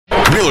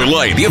Miller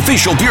Lite, the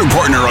official beer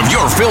partner of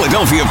your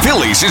Philadelphia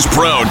Phillies, is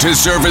proud to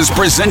serve as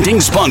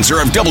presenting sponsor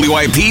of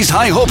WIP's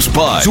High Hopes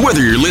Pod. So whether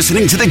you're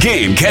listening to the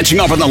game, catching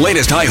up on the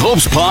latest High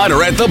Hopes Pod,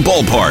 or at the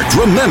ballpark,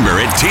 remember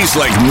it tastes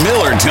like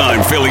Miller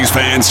time, Phillies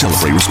fans.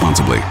 Celebrate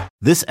responsibly.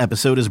 This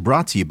episode is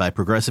brought to you by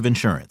Progressive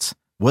Insurance.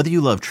 Whether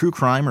you love true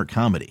crime or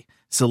comedy,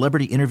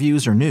 celebrity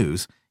interviews or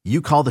news, you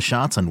call the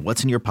shots on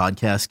what's in your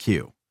podcast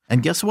queue.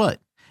 And guess what?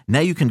 Now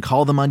you can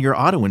call them on your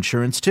auto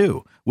insurance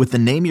too with the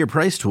Name Your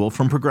Price tool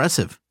from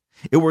Progressive.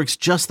 It works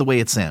just the way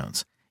it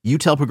sounds. You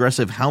tell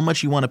Progressive how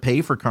much you want to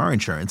pay for car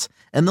insurance,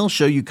 and they'll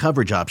show you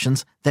coverage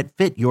options that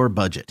fit your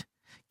budget.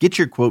 Get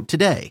your quote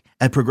today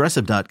at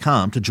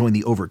Progressive.com to join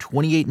the over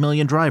 28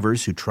 million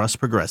drivers who trust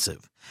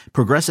Progressive.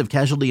 Progressive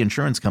Casualty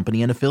Insurance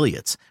Company and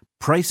Affiliates.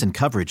 Price and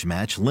coverage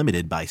match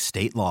limited by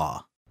state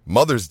law.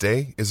 Mother's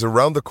Day is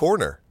around the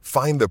corner.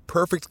 Find the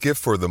perfect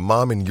gift for the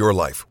mom in your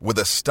life with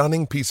a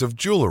stunning piece of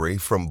jewelry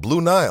from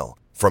Blue Nile.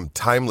 From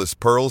timeless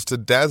pearls to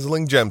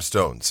dazzling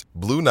gemstones,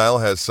 Blue Nile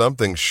has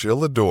something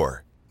she'll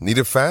adore. Need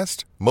it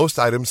fast? Most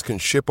items can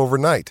ship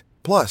overnight.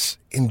 Plus,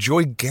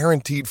 enjoy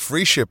guaranteed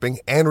free shipping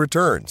and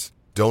returns.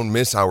 Don't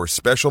miss our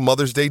special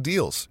Mother's Day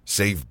deals.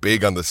 Save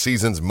big on the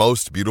season's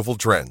most beautiful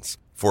trends.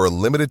 For a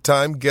limited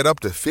time, get up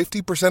to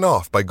 50%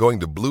 off by going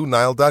to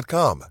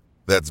BlueNile.com.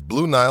 That's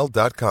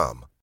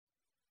BlueNile.com.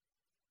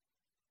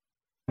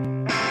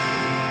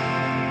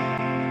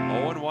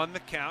 0-1 the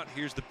count.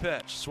 Here's the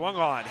pitch. Swung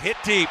on, hit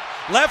deep,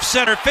 left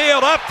center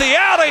field, up the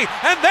alley,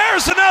 and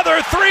there's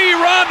another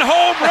three-run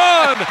home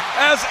run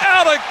as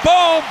Alec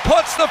Bohm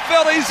puts the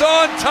Phillies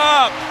on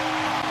top.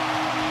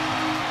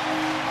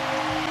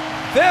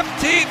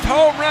 15th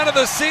home run of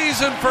the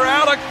season for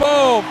Alec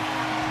Bohm,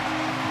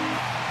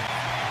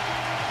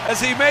 as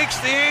he makes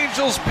the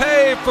Angels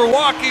pay for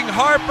walking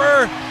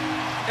Harper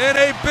in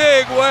a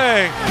big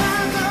way.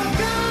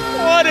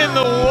 What in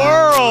the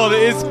world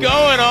is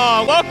going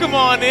on? Welcome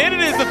on in.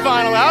 It is the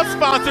Final Out,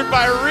 sponsored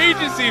by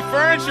Regency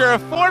Furniture.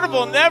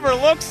 Affordable never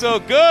looks so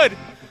good.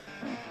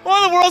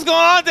 What in the world's going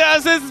on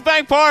down Citizens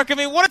Bank Park? I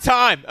mean, what a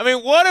time. I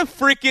mean, what a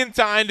freaking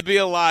time to be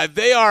alive.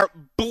 They are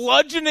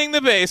bludgeoning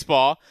the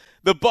baseball.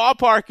 The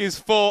ballpark is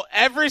full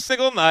every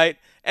single night.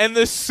 And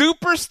the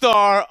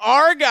superstar,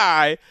 our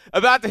guy,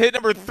 about to hit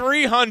number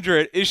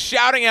 300, is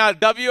shouting out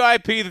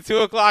WIP, the 2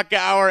 o'clock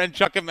hour, and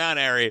Chuck and Mount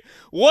Airy.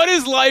 What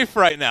is life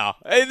right now?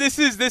 This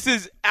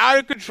is out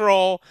of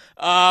control.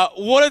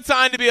 What a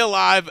time to be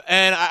alive,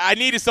 and I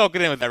need to soak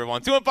it in with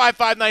everyone.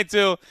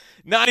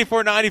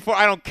 215-592-9494.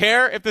 I don't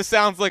care if this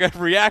sounds like a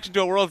reaction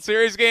to a World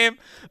Series game.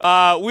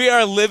 We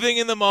are living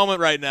in the moment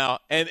right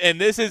now,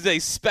 and this is a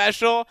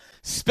special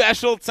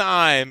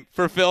time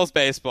for Phil's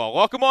baseball.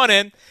 Welcome on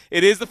in.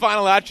 It is the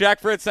Final Out.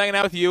 Jack Fritz hanging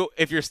out with you.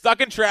 If you're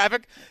stuck in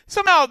traffic,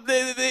 somehow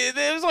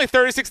there was only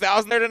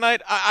 36,000 there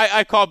tonight.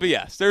 I call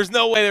BS. There's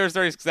no way there was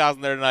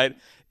 36,000 there tonight.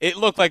 It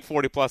looked like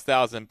 40-plus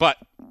thousand. But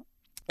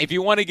if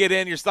you want to get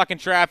in, you're stuck in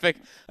traffic.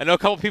 I know a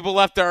couple people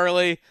left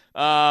early.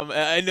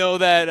 I know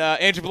that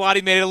Andrew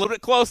Bellotti made it a little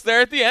bit close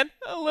there at the end.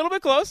 A little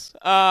bit close.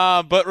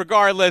 But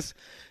regardless,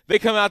 they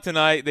come out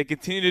tonight. They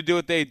continue to do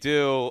what they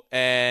do,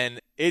 and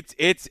it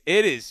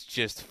is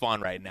just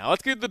fun right now.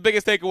 Let's get to the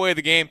biggest takeaway of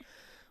the game,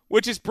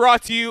 which is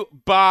brought to you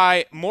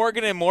by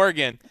Morgan &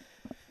 Morgan.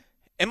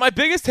 And my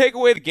biggest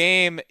takeaway of the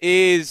game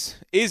is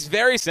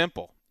very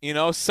simple. You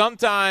know,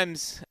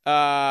 sometimes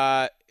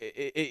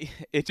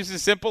it's just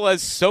as simple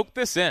as soak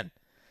this in.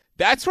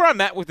 That's where I'm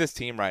at with this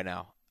team right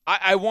now.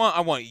 I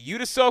want you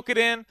to soak it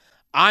in.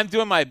 I'm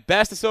doing my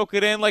best to soak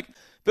it in. Like,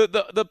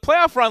 The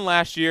playoff run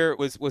last year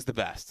was the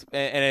best,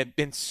 and it had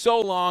been so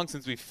long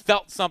since we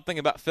felt something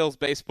about Phil's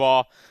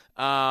baseball.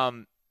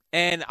 And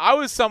I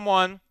was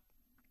someone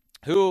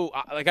who,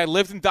 I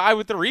lived and died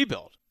with the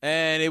rebuild,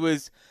 and it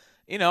was,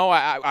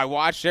 I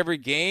watched every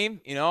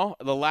game,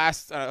 the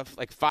last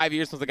 5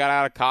 years since I got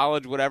out of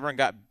college, whatever, and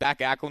got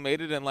back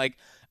acclimated, and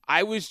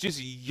I was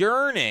just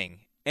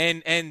yearning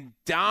and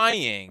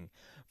dying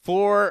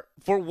for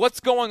what's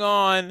going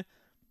on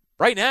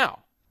right now,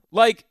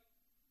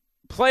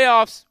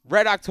 playoffs,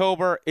 Red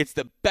October, it's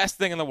the best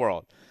thing in the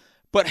world.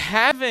 But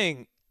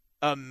having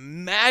a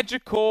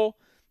magical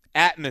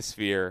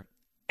atmosphere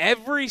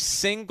every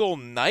single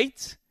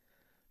night,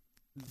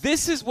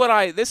 this is what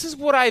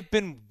I've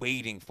been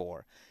waiting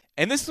for.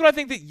 And this is what I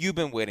think that you've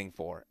been waiting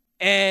for.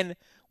 And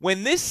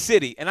when this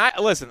city, and I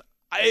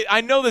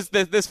know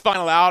this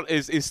Final Out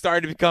is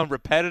starting to become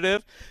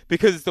repetitive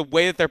because it's the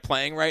way that they're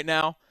playing right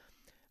now.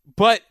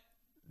 But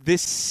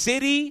this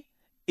city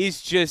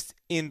is just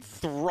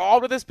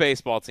enthralled with this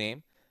baseball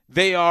team.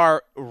 They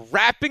are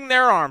wrapping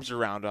their arms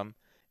around them,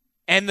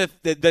 and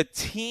the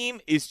team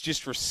is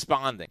just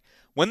responding.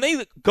 When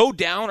they go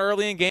down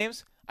early in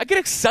games, I get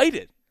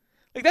excited.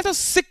 That's how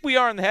sick we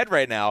are in the head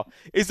right now,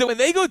 is that when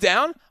they go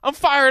down, I'm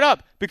fired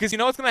up because you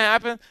know what's going to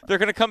happen? They're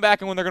going to come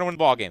back and they're going to win the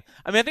ball game.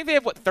 I think they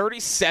have,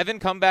 37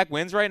 comeback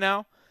wins right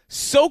now?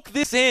 Soak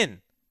this in.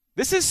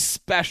 This is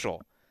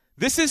special.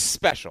 This is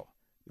special.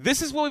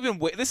 This is what we've been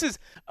waiting. This is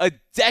a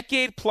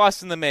decade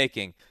plus in the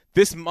making.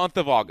 This month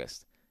of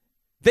August,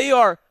 they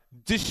are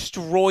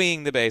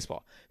destroying the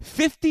baseball.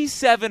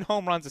 57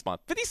 home runs this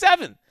month.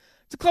 57.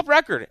 It's a club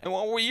record. And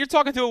when you're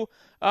talking to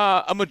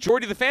a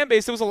majority of the fan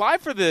base that was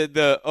alive for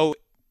the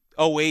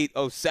 08,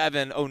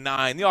 07,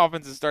 09. The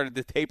offenses started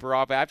to taper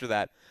off after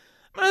that.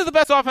 One of the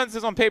best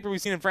offenses on paper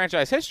we've seen in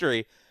franchise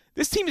history.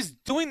 This team is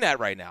doing that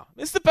right now.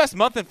 This is the best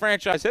month in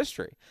franchise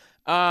history.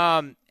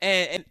 And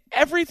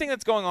everything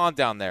that's going on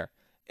down there,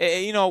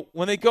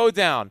 when they go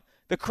down,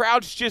 the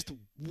crowd's just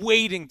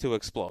waiting to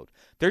explode.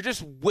 They're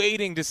just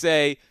waiting to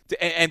say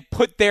and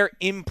put their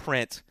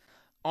imprint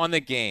on the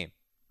game.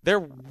 They're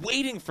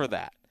waiting for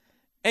that.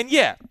 And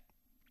yeah,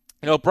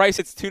 Bryce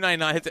hits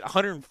 299, hits it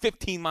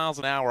 115 miles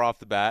an hour off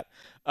the bat.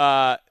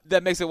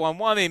 That makes it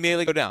 1-1. They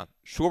immediately go down.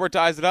 Schwarber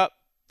ties it up.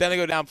 Then they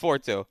go down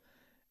 4-2.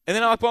 And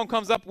then Alec Boehm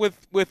comes up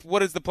with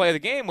what is the play of the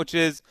game, which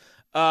is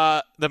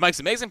the Mike's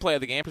Amazing play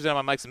of the game, presented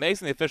by Mike's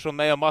Amazing, the official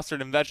mayo,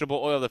 mustard, and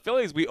vegetable oil of the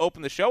Phillies. We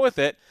opened the show with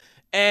it.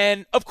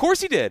 And of course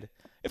he did.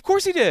 Of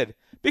course he did.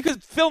 Because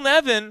Phil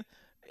Nevin,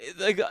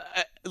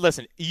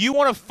 listen, you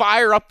want to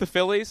fire up the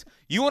Phillies?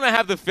 You want to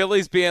have the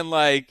Phillies being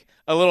like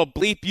a little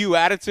bleep you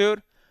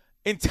attitude?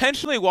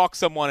 Intentionally walk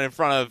someone in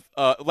front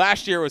of,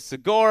 last year was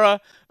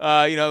Segura.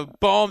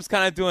 Boehm's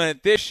kind of doing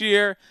it this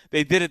year.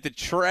 They did it to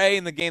Trey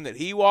in the game that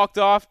he walked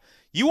off.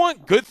 You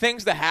want good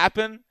things to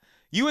happen?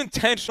 You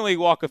intentionally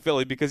walk a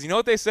Philly because you know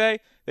what they say?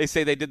 They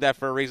say they did that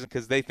for a reason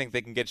because they think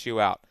they can get you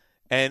out.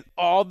 And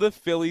all the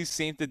Phillies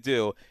seem to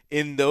do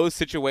in those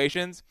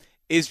situations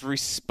is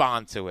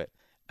respond to it.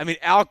 I mean,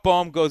 Alec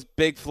Boehm goes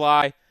big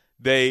fly.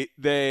 They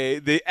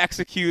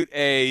execute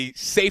a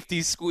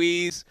safety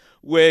squeeze,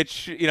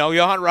 which,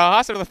 Johan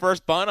Rojas after the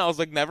first bunt, I was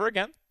like, never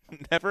again.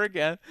 Never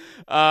again.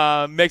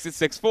 Makes it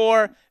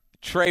 6-4.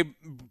 Trey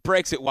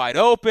breaks it wide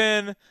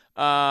open.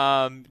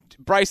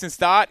 Bryson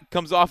Stott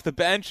comes off the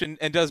bench and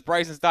does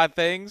Bryson Stott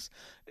things.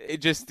 A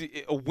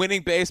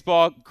winning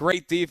baseball,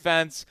 great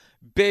defense,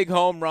 big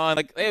home run.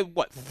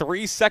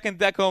 3 second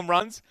deck home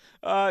runs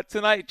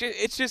tonight?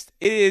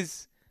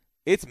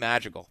 It's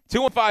magical.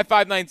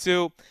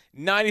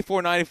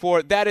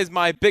 215-592-9494. That is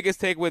my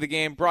biggest takeaway of the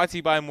game, brought to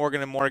you by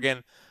Morgan &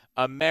 Morgan,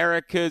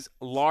 America's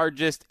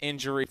largest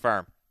injury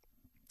firm.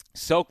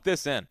 Soak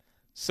this in.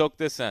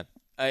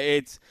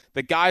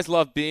 The guys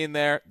love being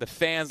there. The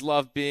fans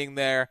love being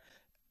there.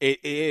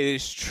 It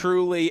is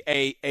truly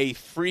a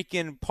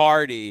freaking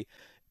party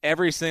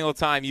every single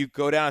time you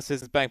go down to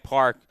Citizens Bank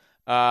Park,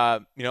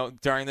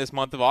 during this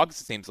month of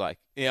August, it seems like.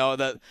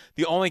 The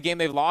only game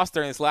they've lost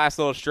during this last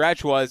little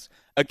stretch was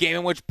a game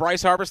in which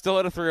Bryce Harper still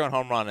had a 3-run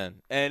home run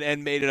in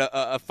and made it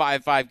a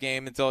 5-5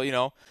 game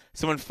until,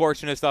 some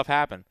unfortunate stuff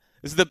happened.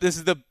 This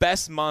is the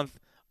best month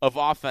of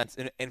offense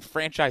in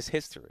franchise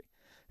history.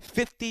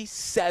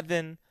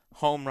 57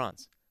 home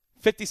runs.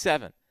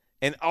 57.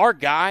 And our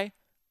guy,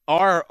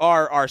 our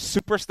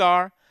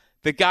superstar,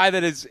 the guy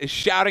that is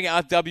shouting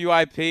out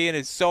WIP and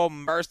is so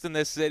immersed in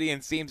this city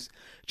and seems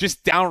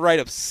just downright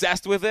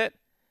obsessed with it,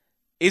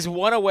 is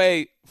one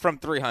away from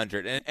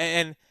 300.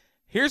 And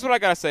here's what I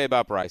got to say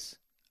about Bryce.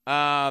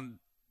 I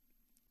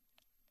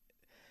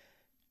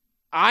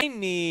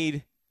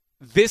need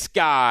this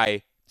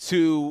guy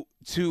to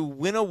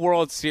win a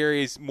World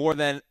Series more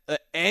than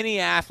any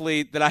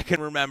athlete that I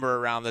can remember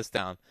around this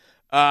town.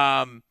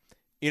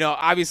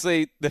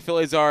 Obviously the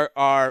Phillies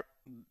are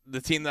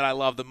the team that I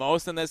love the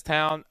most in this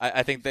town.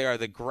 I think they are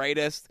the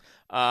greatest,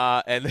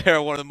 and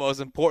they're one of the most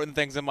important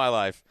things in my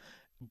life.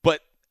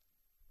 But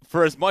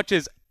for as much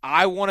as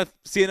I want to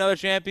see another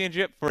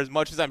championship, for as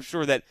much as I'm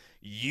sure that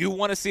you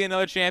want to see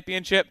another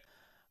championship,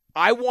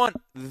 I want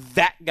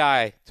that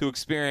guy to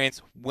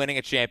experience winning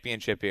a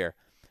championship here.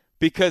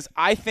 Because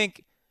I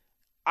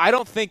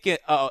don't think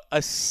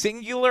a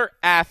singular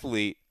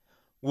athlete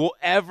will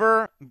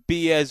ever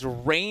be as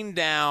rained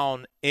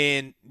down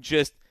in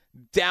just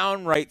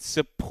downright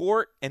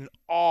support and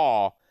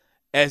awe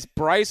as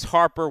Bryce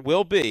Harper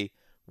will be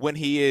when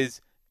he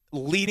is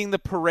leading the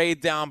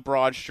parade down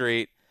Broad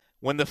Street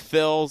when the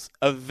Phils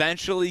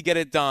eventually get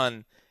it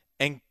done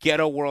and get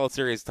a World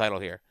Series title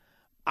here.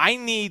 I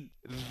need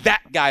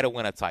that guy to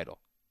win a title.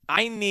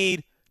 I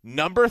need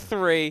number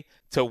 3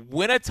 to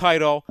win a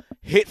title,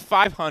 hit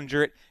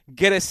 500,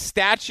 get a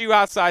statue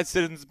outside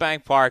Citizens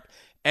Bank Park,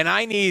 and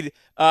I need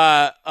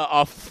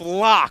a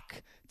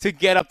flock to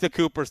get up to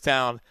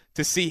Cooperstown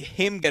to see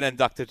him get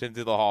inducted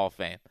into the Hall of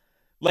Fame.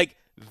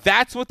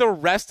 That's what the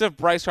rest of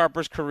Bryce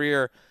Harper's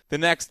career, the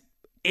next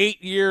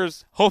 8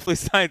 years, hopefully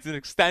signs an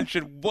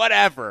extension,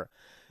 whatever.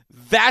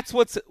 That's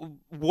what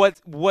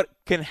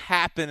can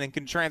happen and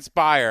can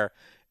transpire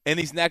in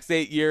these next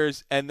 8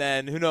 years, and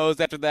then who knows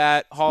after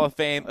that, Hall of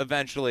Fame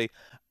eventually.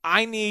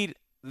 I need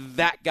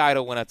that guy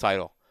to win a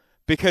title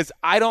because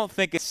I don't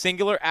think a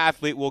singular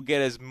athlete will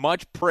get as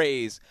much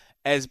praise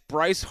as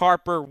Bryce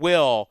Harper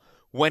will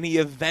when he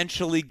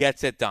eventually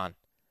gets it done.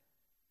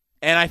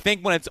 And I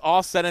think when it's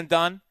all said and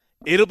done,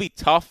 it'll be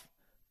tough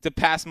to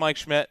pass Mike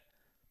Schmidt,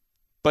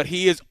 but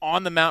he is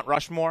on the Mount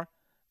Rushmore,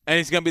 and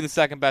he's going to be the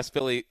second best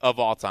Philly of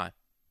all time.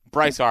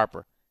 Bryce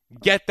Harper.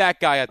 Get that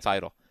guy a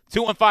title.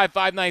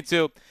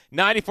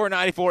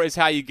 215-592-9494 is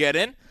how you get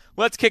in.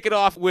 Let's kick it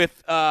off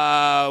with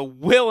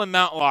Will and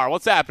Mount Laurel.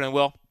 What's happening,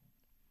 Will?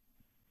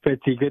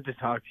 Fitzy, good to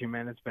talk to you,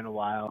 man. It's been a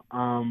while.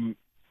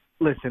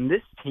 Listen,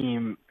 this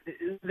team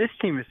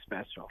is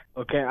special.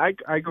 Okay,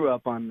 I grew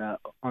up on the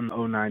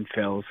 '09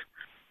 Phils.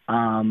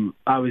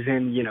 I was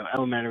in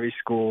elementary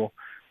school.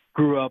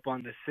 Grew up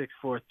on the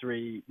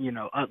 6-4-3,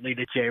 Utley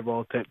to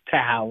J-Roll to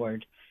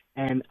Howard.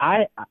 And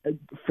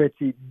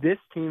Fritzy, this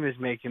team is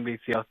making me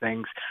feel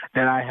things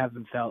that I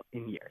haven't felt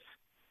in years.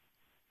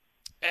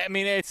 I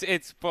mean, it's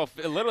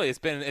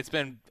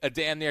been a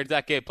damn near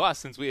decade plus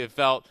since we have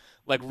felt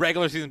like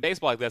regular season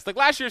baseball like this. Like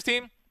last year's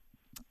team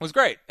was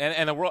great,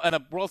 and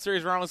the World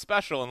Series run was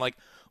special, and like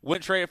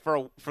wouldn't trade it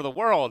for the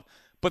world.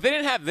 But they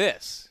didn't have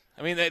this.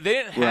 I mean, they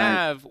didn't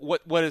have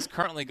what is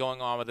currently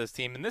going on with this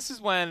team, and this is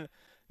when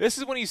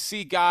you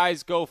see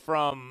guys go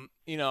from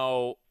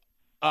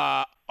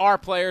our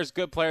players,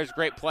 good players,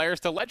 great players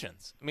to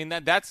legends. I mean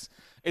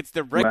it's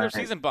the regular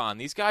season bond.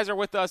 These guys are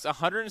with us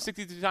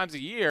 162 times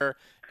a year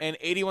and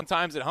 81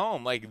 times at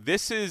home. Like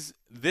this is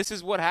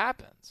what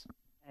happens.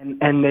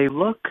 And they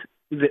look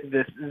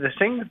the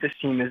thing with this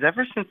team is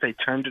ever since they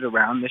turned it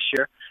around this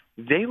year,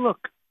 they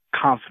look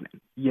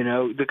confident.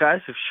 The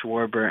guys of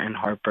Schwarber and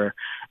Harper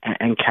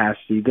and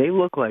Cassidy, they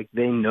look like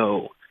they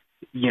know,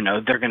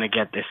 they're going to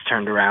get this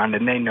turned around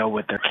and they know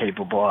what they're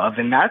capable of.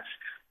 And that's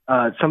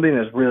something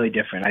that's really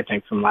different, I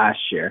think, from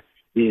last year,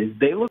 is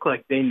they look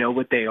like they know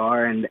what they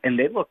are and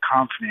they look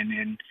confident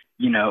in,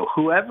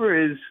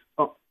 whoever is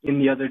in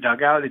the other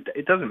dugout,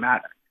 it doesn't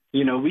matter.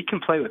 We can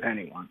play with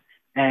anyone.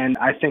 And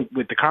I think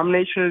with the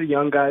combination of the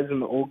young guys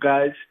and the old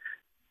guys,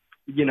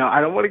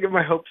 I don't want to get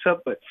my hopes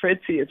up, but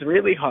Fritzy, it's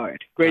really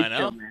hard. Great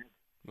show, man.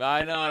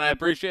 I know, and I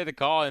appreciate the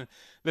call. And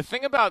the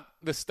thing about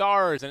the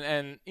Stars,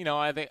 and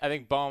I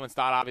think Bohm and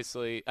Stott,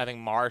 obviously, I think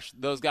Marsh,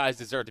 those guys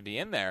deserve to be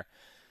in there.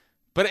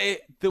 But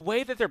the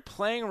way that they're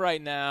playing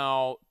right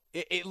now,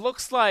 it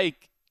looks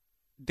like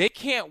they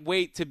can't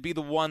wait to be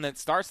the one that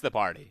starts the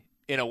party.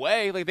 In a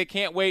way, like they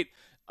can't wait.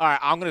 All right,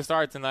 I'm going to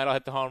start tonight. I'll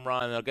hit the home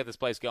run, and I'll get this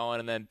place going,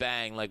 and then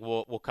bang, like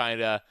we'll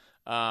kind of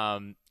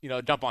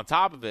jump on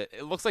top of it.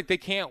 It looks like they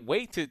can't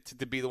wait to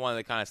be the one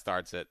that kind of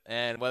starts it.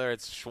 And whether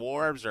it's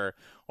Schwarbs or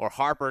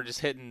Harper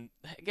just hitting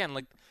again,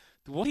 like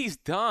what he's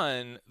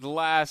done the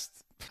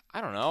last,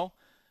 I don't know.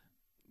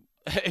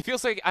 It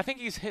feels like I think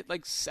he's hit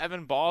like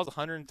 7 balls,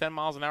 110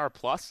 miles an hour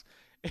plus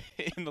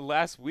in the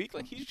last week.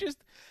 Like he's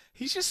just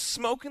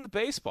smoking the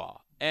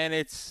baseball, and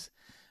it's.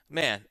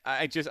 Man,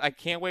 I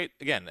can't wait.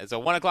 Again, it's a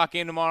 1:00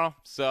 game tomorrow,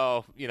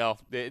 so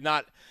it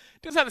doesn't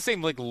have the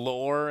same like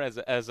lore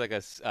as like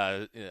a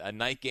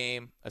night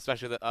game,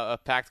 especially with a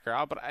packed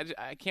crowd. But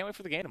I can't wait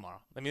for the game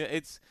tomorrow. I mean,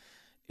 it's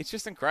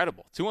just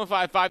incredible.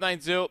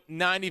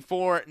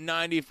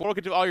 215-592-9494. We'll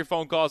get to all your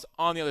phone calls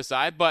on the other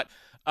side, but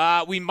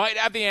we might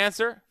have the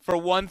answer for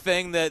one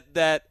thing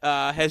that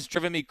has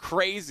driven me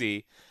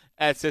crazy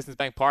at Citizens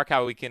Bank Park.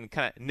 How we can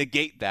kind of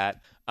negate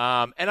that.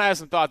 And I have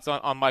some thoughts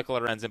on Michael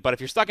Lorenzen. But if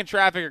you're stuck in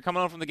traffic or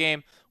coming home from the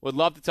game, would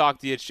love to talk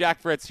to you. It's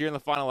Jack Fritz here in the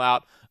Final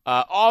Out.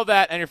 All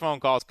that and your phone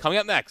calls coming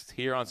up next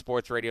here on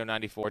Sports Radio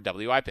 94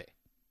 WIP.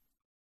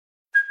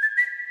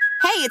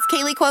 Hey, it's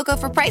Kaylee Cuoco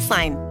for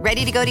Priceline.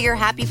 Ready to go to your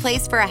happy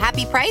place for a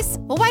happy price?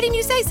 Well, why didn't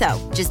you say so?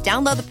 Just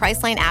download the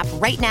Priceline app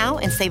right now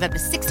and save up to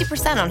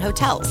 60% on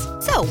hotels.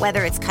 So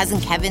whether it's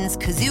Cousin Kevin's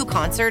Kazoo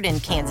Concert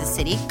in Kansas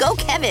City, go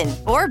Kevin,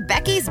 or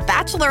Becky's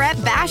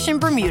Bachelorette Bash in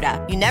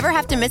Bermuda, you never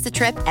have to miss a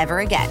trip ever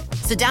again.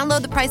 So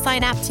download the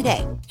Priceline app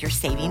today. Your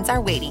savings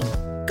are waiting.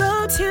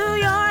 Go to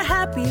your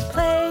happy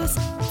place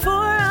for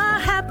a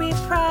happy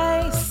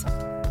price.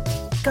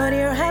 Go to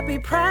your happy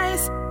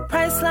price,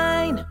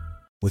 Priceline.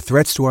 With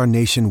threats to our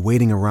nation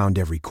waiting around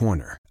every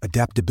corner,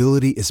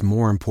 adaptability is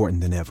more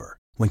important than ever.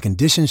 When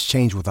conditions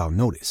change without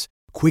notice,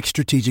 quick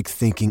strategic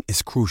thinking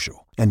is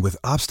crucial. And with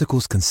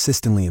obstacles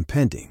consistently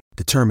impending,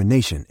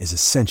 determination is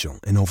essential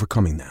in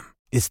overcoming them.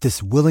 It's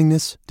this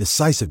willingness,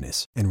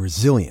 decisiveness, and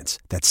resilience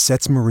that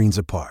sets Marines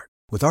apart.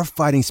 With our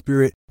fighting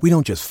spirit, we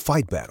don't just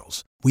fight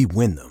battles, we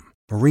win them.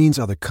 Marines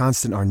are the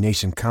constant our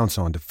nation counts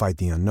on to fight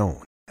the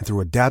unknown. And through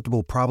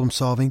adaptable problem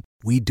solving,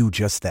 we do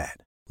just that.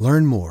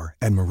 Learn more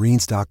at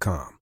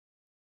marines.com.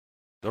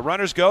 The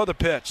runners go, the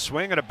pitch,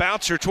 swing and a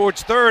bouncer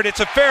towards third. It's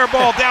a fair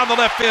ball down the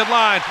left field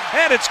line,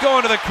 and it's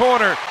going to the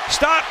corner.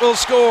 Stott will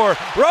score.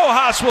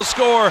 Rojas will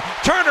score.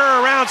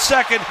 Turner around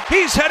second.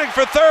 He's heading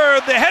for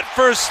third. The head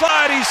first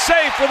slide. He's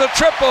safe with a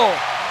triple,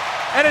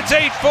 and it's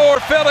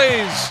 8-4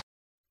 Phillies.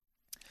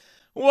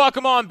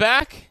 Welcome on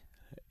back.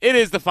 It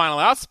is the Final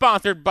Out,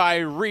 sponsored by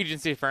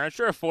Regency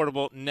Furniture.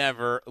 Affordable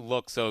never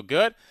looks so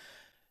good.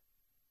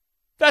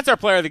 That's our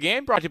player of the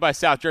game, brought to you by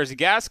South Jersey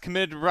Gas,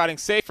 committed to providing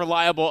safe,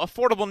 reliable,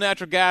 affordable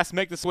natural gas.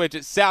 Make the switch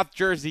at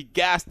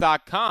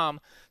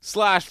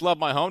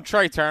southjerseygas.com/lovemyhome.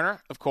 Trey Turner,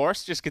 of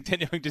course, just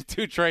continuing to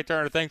do Trey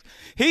Turner things.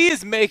 He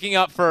is making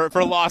up for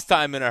lost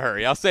time in a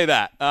hurry. I'll say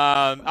that.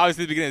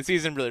 Obviously, the beginning of the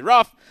season, really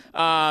rough.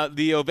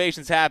 The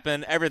ovations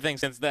happen. Everything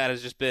since that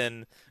has just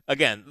been,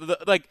 again, one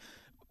of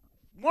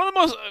the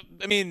most,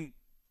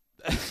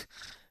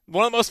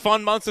 one of the most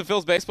fun months of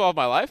Phil's baseball of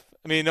my life.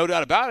 I mean, no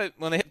doubt about it.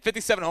 When they hit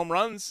 57 home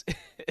runs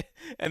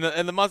and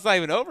the month's not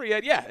even over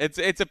yet, yeah,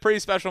 it's a pretty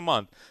special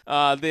month.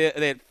 They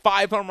had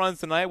 5 home runs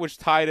tonight, which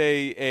tied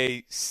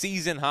a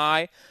season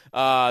high.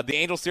 The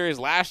Angel series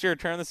last year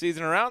turned the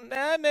season around.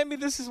 Maybe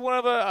this is one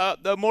of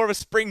a more of a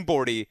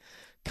springboardy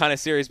kind of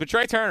series. But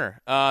Trey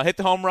Turner hit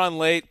the home run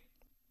late.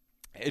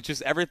 It's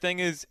just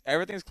everything's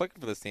clicking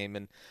for this team,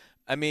 and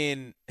I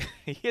mean,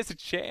 he has a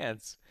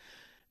chance.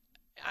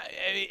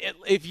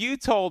 If you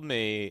told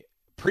me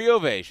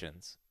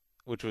pre-ovations,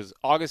 which was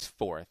August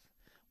 4th,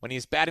 when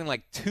he's batting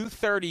like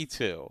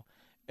 232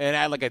 and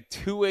had like a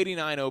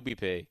 289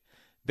 OBP,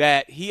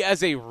 that he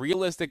has a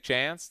realistic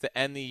chance to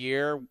end the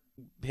year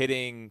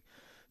hitting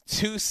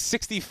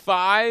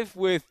 265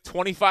 with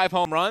 25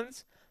 home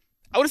runs,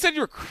 I would have said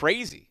you were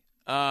crazy.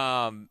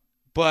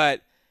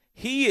 But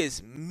he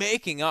is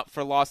making up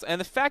for loss.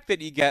 And the fact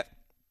that you get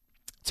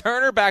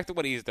Turner back to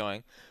what he's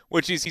doing,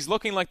 which is he's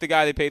looking like the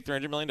guy they paid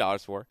 $300 million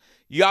for.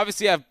 You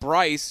obviously have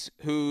Bryce,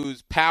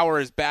 whose power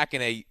is back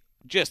in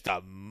just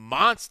a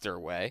monster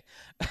way.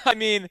 I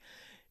mean,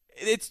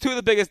 it's 2 of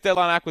the biggest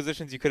deadline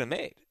acquisitions you could have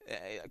made.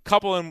 A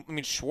couple of,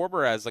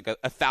 Schwarber has like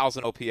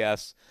 1,000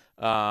 OPS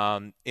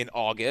in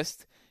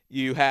August.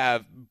 You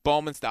have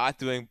Bowman Stott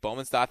doing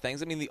Bowman Stott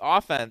things. I mean, the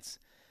offense,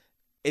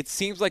 it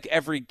seems like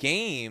every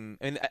game,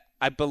 and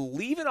I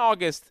believe in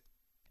August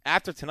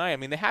after tonight,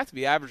 they have to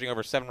be averaging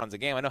over 7 runs a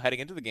game. I know heading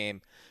into the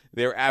game,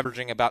 they were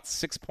averaging about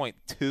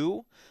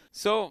 6.2.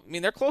 So,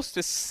 they're close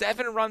to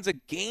 7 runs a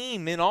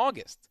game in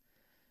August.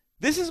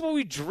 This is what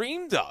we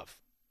dreamed of.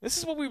 This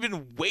is what we've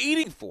been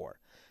waiting for.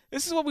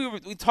 This is what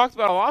we talked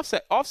about all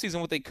offseason,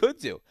 what they could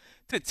do.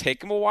 Did it take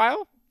them a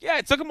while? Yeah,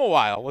 it took them a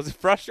while. Was it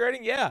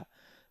frustrating? Yeah.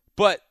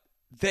 But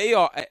they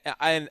are,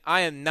 and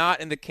I am not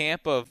in the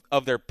camp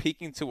of their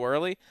peaking too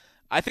early.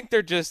 I think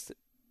they're just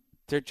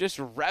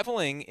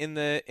reveling in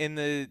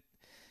the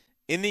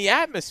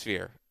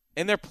atmosphere,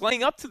 and they're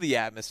playing up to the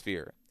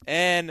atmosphere,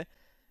 and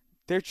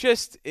they're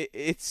just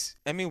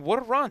what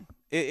a run!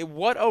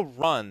 What a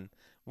run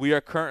we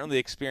are currently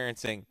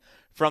experiencing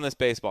from this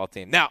baseball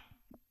team. Now,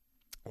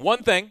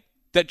 one thing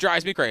that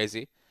drives me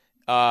crazy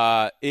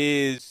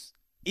is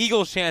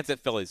Eagles' chance at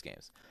Phillies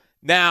games.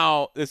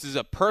 Now, this is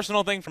a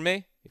personal thing for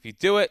me. If you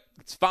do it,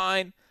 it's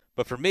fine.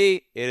 But for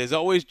me, it has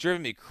always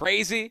driven me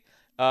crazy.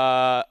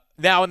 Now,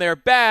 when they're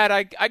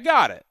bad, I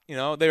got it.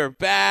 They were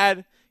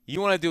bad.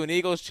 You want to do an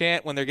Eagles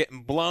chant when they're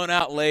getting blown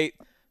out late,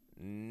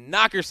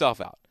 knock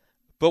yourself out.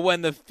 But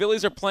when the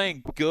Phillies are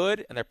playing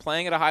good and they're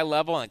playing at a high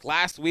level, like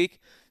last week,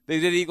 they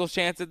did Eagles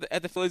chants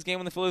at the Phillies game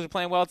when the Phillies are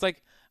playing well. It's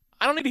like,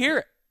 I don't need to hear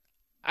it.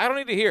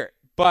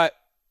 But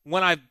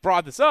when I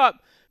brought this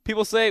up,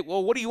 people say,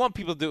 well, what do you want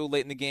people to do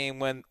late in the game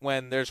when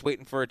they're just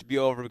waiting for it to be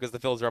over because the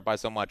Phillies are up by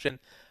so much? And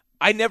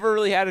I never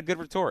really had a good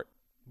retort.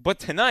 But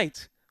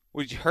tonight,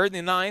 what you heard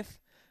in the 9th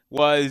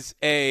was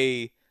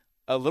a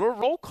little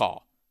roll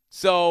call.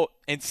 So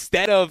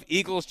instead of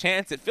Eagles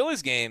chants at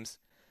Phillies games,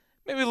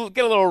 maybe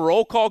get a little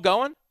roll call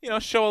going,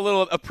 show a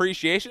little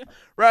appreciation,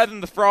 rather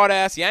than the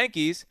fraud-ass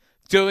Yankees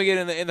doing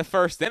it in the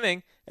first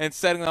inning and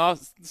setting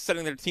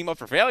their team up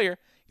for failure.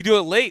 You do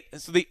it late,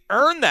 so they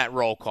earn that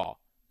roll call.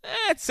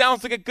 It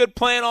sounds like a good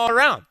plan all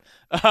around.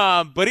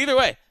 But either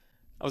way,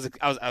 I'm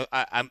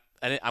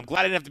glad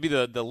I didn't have to be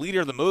the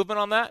leader of the movement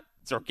on that.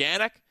 It's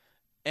organic,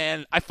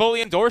 and I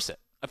fully endorse it.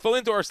 I fully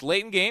endorse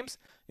late in games,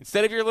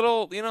 instead of your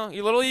little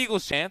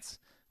Eagles chants.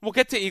 We'll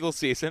get to Eagles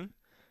season.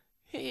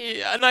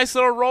 A nice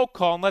little roll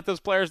call and let those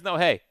players know,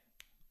 hey,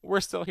 we're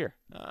still here.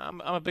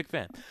 I'm a big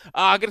fan.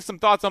 I'll get some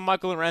thoughts on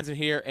Michael Lorenzen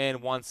here in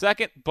 1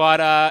 second.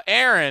 But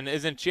Aaron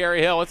is in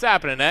Cherry Hill. What's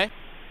happening, eh?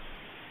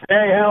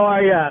 Hey, how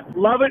are ya?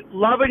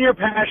 Loving your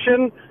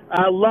passion.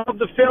 Love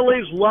the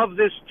Phillies, love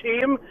this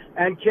team,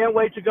 and can't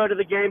wait to go to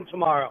the game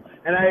tomorrow.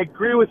 And I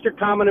agree with your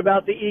comment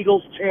about the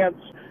Eagles' chance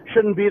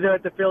shouldn't be there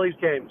at the Phillies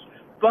games.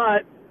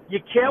 But you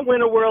can't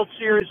win a World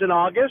Series in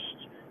August.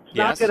 It's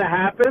not going to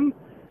happen,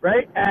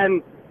 right?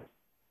 And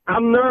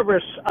I'm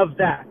nervous of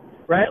that,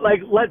 right?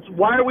 Like,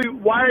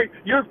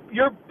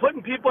 you're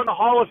putting people in the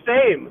Hall of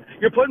Fame.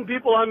 You're putting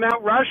people on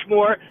Mount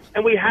Rushmore,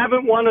 and we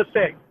haven't won a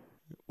thing.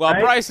 Well,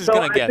 right? Bryce is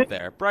going to get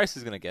there. Bryce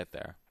is going to get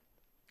there.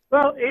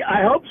 Well,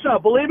 I hope so.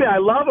 Believe me, I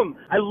love him.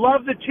 I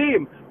love the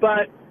team.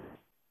 But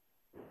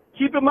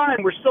keep in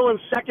mind, we're still in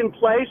second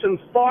place and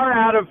far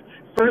out of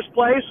first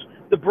place.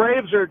 The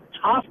Braves are a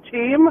tough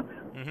team.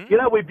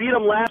 Mm-hmm. We beat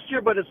them last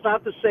year, but it's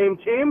not the same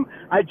team.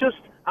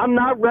 I'm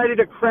not ready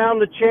to crown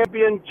the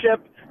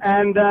championship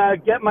and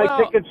get my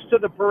tickets to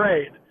the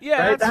parade.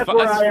 Yeah, right? That's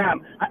where I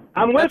am.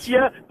 I'm with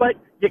you, but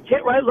you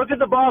can't. Right? Look at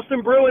the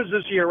Boston Bruins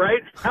this year,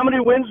 right? How many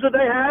wins do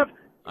they have?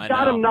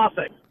 Got them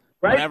nothing,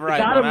 right?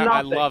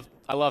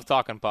 I love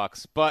talking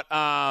pucks, but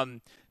no,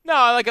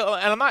 I like it,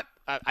 and I'm not.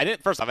 I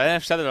didn't. First off, I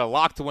didn't say they're a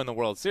lock to win the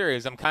World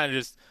Series. I'm kind of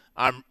just.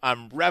 I'm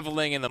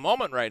reveling in the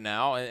moment right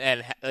now,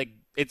 and like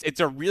it's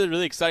a really,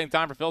 really exciting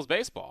time for Phil's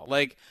baseball.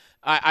 Like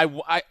I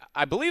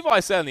believe what I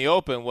said in the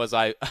open was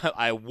I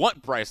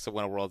want Bryce to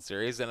win a World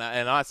Series, and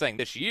I'm not saying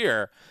this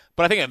year,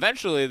 but I think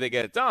eventually they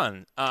get it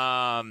done.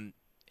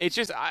 It's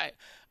just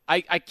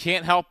I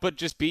can't help but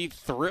just be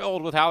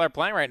thrilled with how they're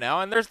playing right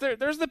now. And there's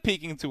the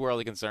peaking too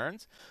early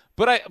concerns.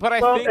 But I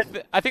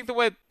think the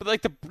way,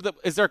 like,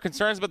 is there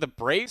concerns about the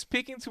Braves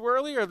peaking too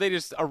early, or are they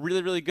just a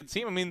really, really good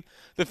team? I mean,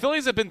 the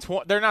Phillies have been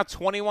they're now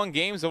 21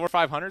 games over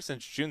 500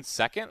 since June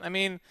 2nd. I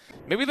mean,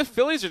 maybe the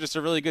Phillies are just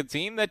a really good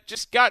team that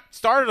just got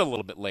started a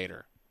little bit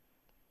later.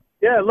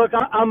 Yeah, look,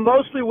 I'm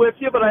mostly with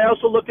you, but I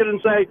also look at it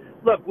and say,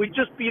 look, we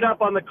just beat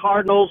up on the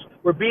Cardinals.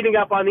 We're beating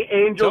up on the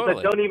Angels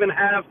that don't even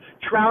have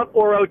Trout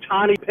or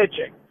Ohtani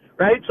pitching,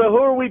 right? So who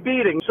are we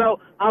beating? So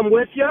I'm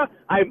with you.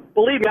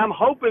 Believe me, I'm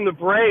hoping the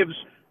Braves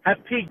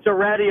have peaked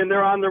already and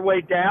they're on their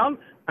way down.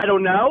 I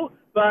don't know,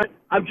 but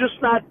I'm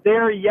just not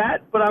there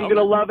yet, but I'm going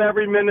to love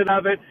every minute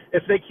of it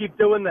if they keep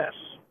doing this.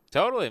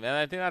 Totally, man.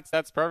 I think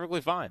that's perfectly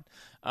fine.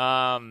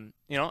 And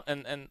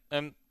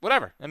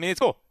whatever. I mean, it's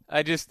cool.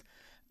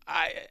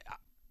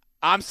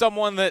 I'm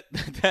someone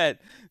that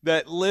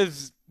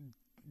lives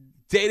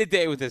day to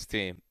day with this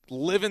team,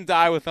 live and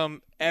die with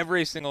them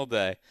every single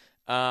day.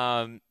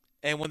 And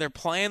when they're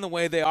playing the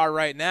way they are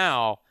right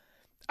now,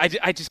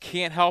 I just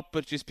can't help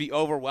but just be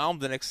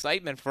overwhelmed in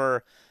excitement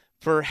for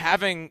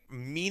having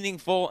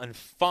meaningful and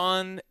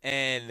fun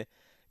and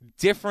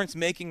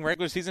difference-making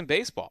regular season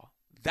baseball.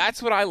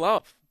 That's what I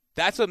love.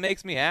 That's what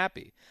makes me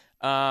happy.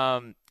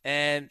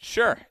 And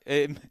sure,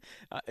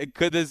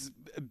 could this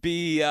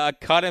be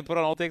cut and put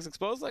on All Takes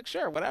Exposed? Like,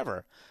 sure,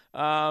 whatever.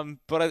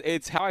 But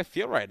it's how I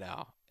feel right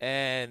now.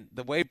 And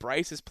the way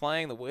Bryce is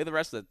playing, the way the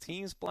rest of the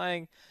team's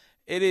playing,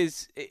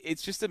 it's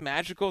just a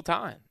magical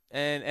time.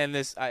 And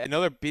this, I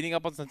know they're beating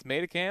up on some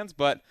tomato cans,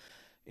 but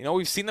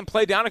we've seen them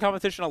play down to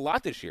competition a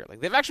lot this year.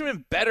 Like, they've actually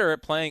been better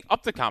at playing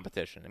up to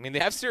competition. I mean, they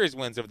have series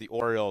wins over the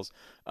Orioles.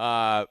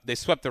 They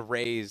swept the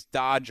Rays,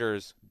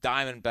 Dodgers,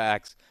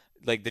 Diamondbacks.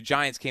 Like, the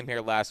Giants came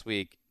here last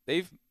week.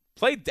 They've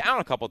played down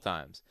a couple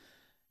times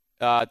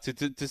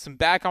to some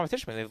bad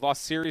competition. I mean, they've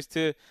lost series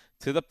to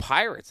the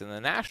Pirates and the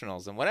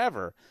Nationals and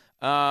whatever.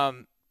 And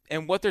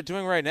what they're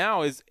doing right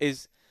now is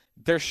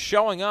they're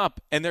showing up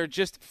and they're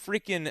just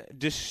freaking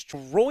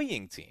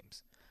destroying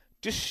teams.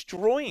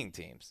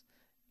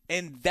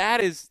 And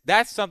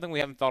that's something we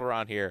haven't felt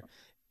around here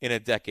in a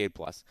decade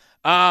plus.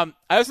 I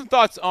have some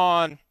thoughts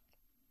on,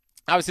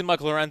 obviously,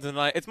 Michael Lorenzen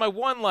tonight. It's my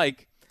one,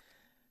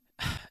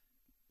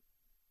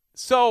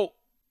 so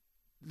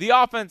the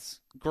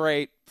offense,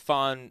 great,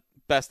 fun,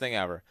 best thing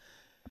ever.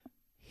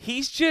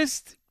 He's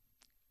just,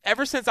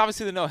 ever since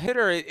obviously the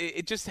no-hitter,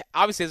 it just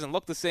obviously hasn't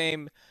looked the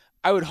same.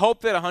 I would hope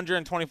that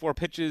 124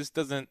 pitches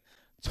doesn't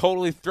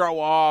totally throw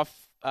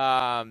off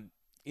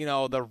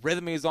the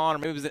rhythm he's on, or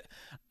maybe it was,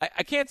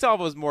 I can't tell if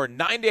it was more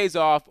 9 days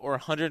off or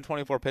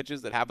 124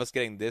 pitches that have us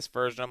getting this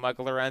version of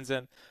Michael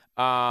Lorenzen.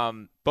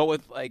 But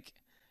with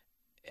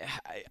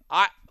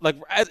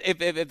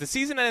if the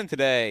season ended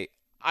today,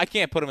 I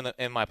can't put him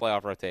in my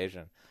playoff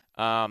rotation.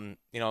 Rendifo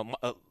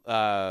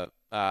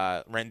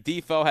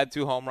had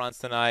 2 home runs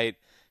tonight.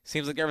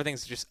 Seems like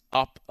everything's just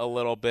up a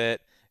little bit.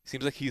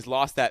 Seems like he's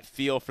lost that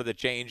feel for the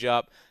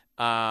changeup.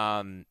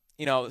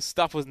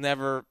 Stuff was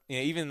never,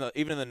 even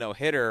in the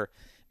no-hitter,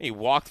 he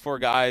walked 4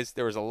 guys.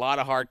 There was a lot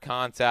of hard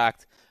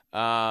contact.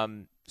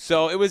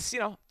 So it was,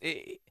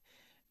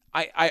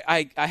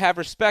 I have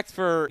respect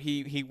for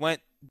he went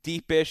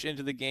deep-ish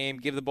into the game,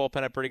 give the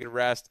bullpen a pretty good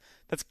rest.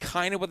 That's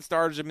kind of what the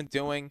starters have been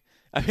doing.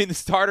 I mean, the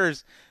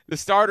starters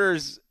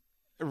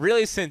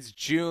really since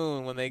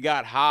June when they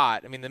got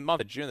hot. I mean, the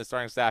month of June, the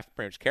starting staff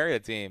pretty much carried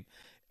the team.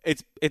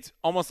 It's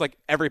almost like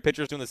every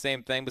pitcher's doing the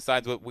same thing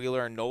besides what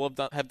Wheeler and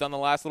Nola have done the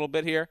last little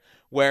bit here,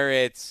 where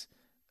it's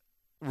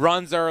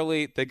runs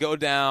early, they go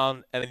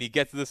down, and then you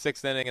get to the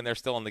 6th inning and they're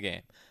still in the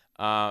game.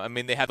 I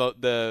mean, they have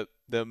the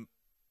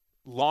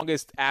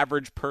longest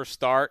average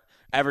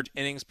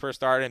innings per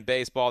start in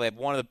baseball. They have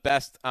one of the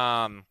best,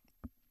 they're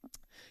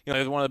one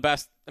of the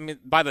best, I mean,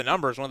 by the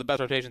numbers, one of the best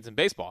rotations in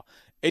baseball.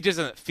 It just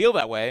doesn't feel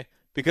that way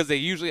because they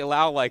usually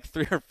allow like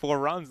 3 or 4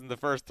 runs in the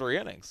first 3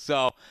 innings.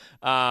 So,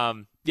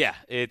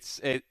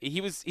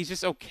 he's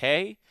just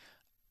okay.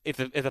 If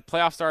the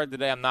playoffs started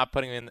today, I'm not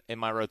putting him in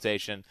my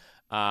rotation.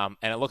 And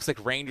it looks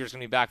like Ranger's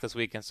going to be back this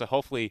weekend, so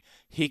hopefully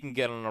he can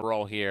get on a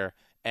roll here,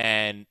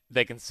 and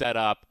they can set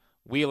up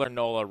Wheeler,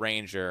 Nola,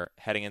 Ranger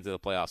heading into the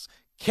playoffs.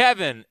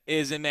 Kevin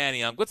is in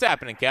Manayunk. What's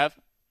happening, Kev?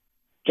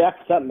 Jeff,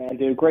 what's up, man,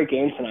 dude? Great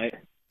game tonight.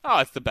 Oh,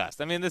 it's the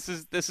best. I mean, this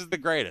is the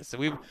greatest.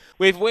 We've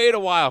waited a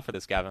while for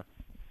this, Kevin.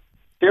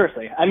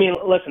 Seriously. I mean,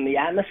 listen, the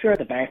atmosphere at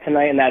the bank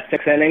tonight in that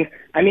 6th inning,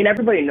 I mean,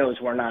 everybody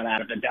knows we're not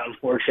out of it down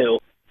 4-2.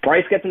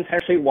 Bryce gets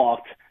intentionally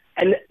walked,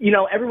 and,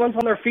 everyone's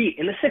on their feet.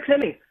 In the 6th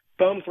inning,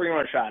 boom,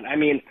 3-run shot. I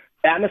mean,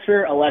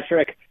 atmosphere,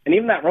 electric, and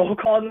even that roll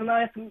call in the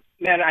 9th,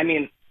 man, I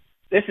mean,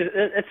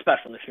 it's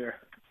special this year.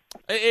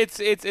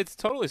 It's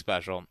totally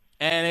special.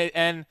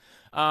 And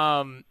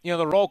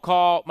the roll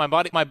call,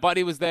 my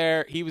buddy was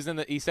there. He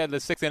said the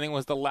 6th inning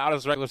was the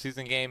loudest regular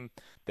season game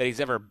that he's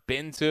ever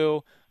been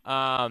to.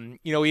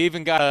 We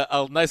even got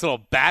a nice little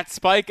bat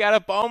spike out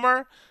of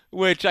Bomer,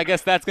 which I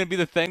guess that's going to be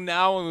the thing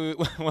now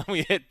when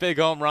we hit big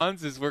home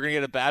runs is we're going to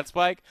get a bat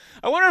spike.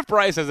 I wonder if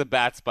Bryce has a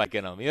bat spike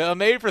in him.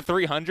 Maybe for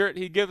 300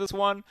 he'd give us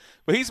one,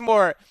 but he's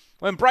more –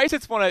 when Bryce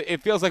hits one,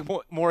 it feels like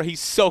more he's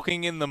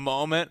soaking in the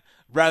moment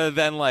rather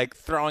than like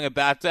throwing a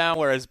bat down,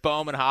 whereas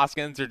Bohm and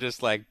Hoskins are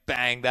just like,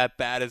 bang, that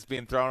bat is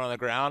being thrown on the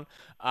ground.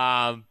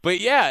 But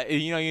yeah,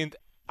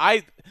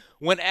 I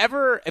might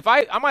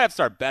have to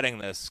start betting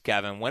this,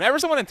 Kevin. Whenever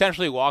someone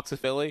intentionally walks a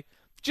Philly,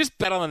 just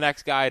bet on the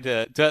next guy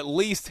to at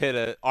least hit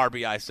a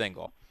RBI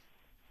single.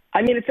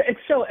 I mean, it's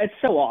so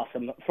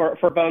awesome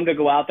for Bohm to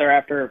go out there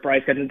after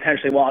Bryce gets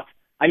intentionally walked.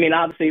 I mean,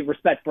 obviously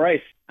respect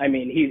Bryce. I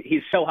mean,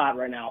 he's so hot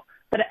right now,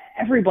 but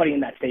everybody in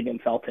that stadium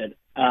felt it.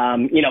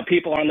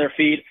 People on their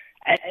feet.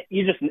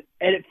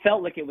 It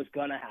felt like it was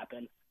gonna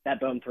happen. That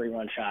Bohm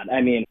 3-run shot.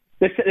 I mean,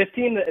 this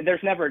team,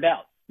 there's never a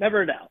doubt.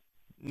 Never a doubt.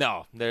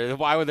 No,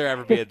 why would there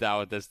ever be a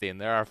doubt with this team?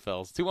 There are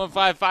Phils.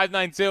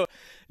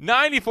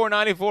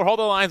 215-592-9494. Hold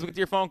the lines with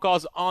your phone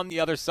calls on the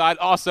other side.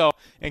 Also,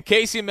 in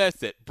case you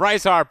missed it,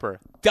 Bryce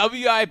Harper,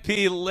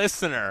 WIP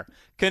listener,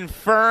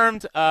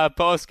 confirmed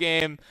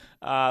post-game,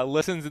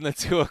 listens in the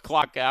 2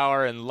 o'clock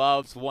hour and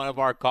loves one of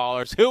our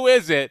callers. Who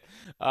is it?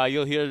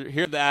 You'll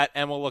hear that,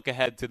 and we'll look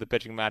ahead to the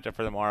pitching matchup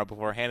for tomorrow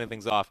before handing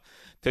things off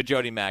to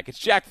Jody Mack. It's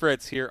Jack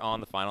Fritz here on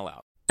The Final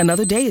Out.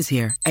 Another day is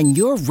here, and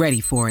you're ready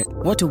for it.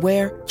 What to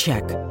wear?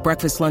 Check.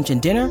 Breakfast, lunch, and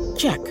dinner?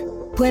 Check.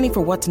 Planning for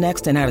what's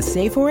next and how to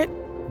save for it?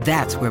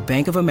 That's where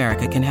Bank of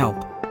America can help.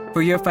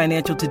 For your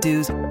financial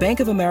to-dos, Bank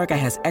of America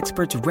has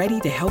experts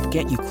ready to help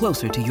get you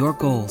closer to your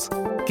goals.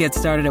 Get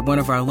started at one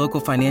of our local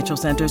financial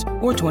centers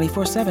or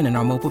 24/7 in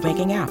our mobile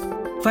banking app.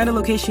 Find a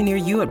location near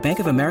you at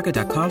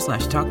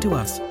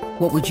bankofamerica.com/talktous.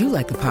 What would you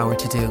like the power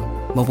to do?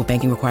 Mobile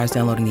banking requires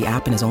downloading the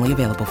app and is only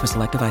available for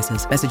select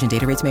devices. Message and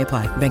data rates may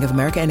apply. Bank of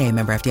America N.A.,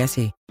 member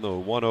FDIC. The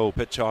 1-0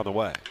 pitch on the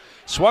way.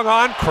 Swung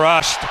on,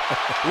 crushed.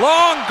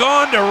 Long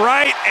gone to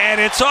right, and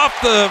it's off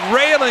the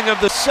railing of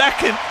the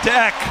second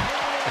deck.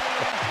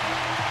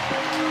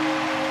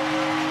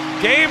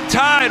 Game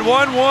tied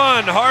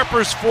 1-1.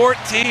 Harper's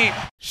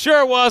 14th.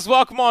 Sure was.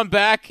 Welcome on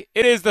back.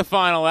 It is The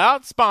Final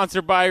Out,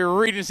 sponsored by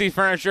Regency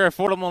Furniture.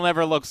 Affordable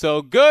never looks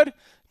so good.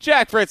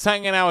 Jack Fritz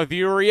hanging out with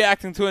you,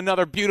 reacting to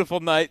another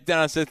beautiful night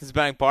down at Citizens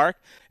Bank Park.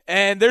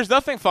 And there's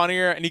nothing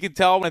funnier, and you can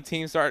tell when a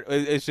team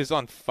is just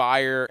on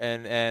fire,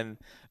 and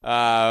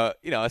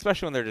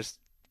especially when they're just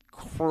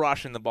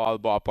crushing the ball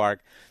at the ballpark.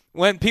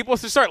 When people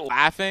just start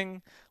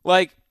laughing,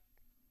 like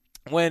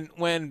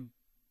when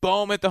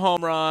Bohm hit the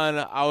home run,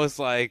 I was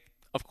like,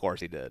 of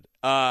course he did.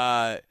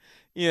 The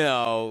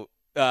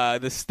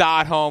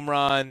Stott home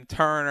run,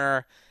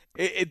 Turner,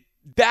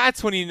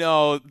 that's when you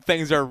know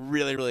things are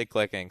really, really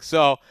clicking.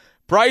 So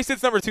Bryce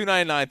hits number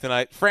 299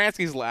 tonight.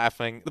 Fransky's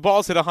laughing. The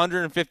ball's hit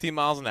 115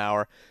 miles an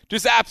hour.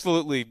 Just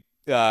absolutely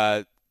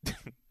just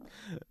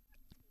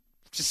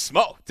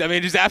smoked. I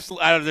mean, just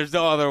absolutely. There's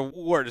no other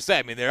word to say.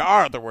 I mean, there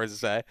are other words to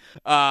say.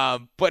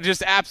 But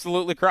just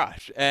absolutely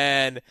crushed.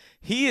 And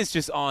he is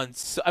just on.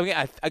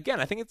 I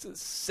think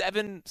it's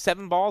seven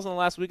balls in the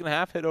last week and a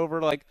half hit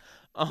over like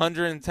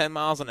 110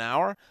 miles an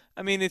hour.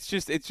 I mean, it's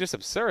just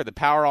absurd. The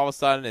power all of a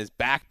sudden is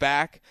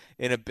back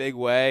in a big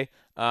way.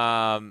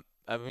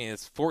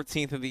 It's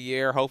 14th of the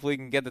year. Hopefully he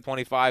can get to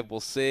 25. We'll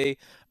see.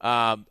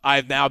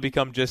 I've now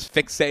become just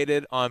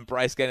fixated on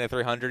Bryce getting to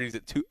 300. He's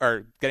at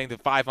getting to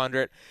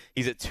 500.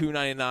 He's at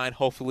 299.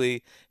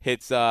 Hopefully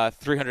hits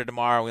 300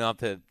 tomorrow. We don't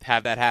have to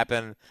have that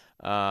happen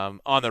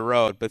on the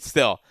road, but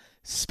still,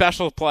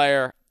 special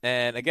player.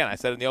 And again, I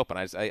said in the open,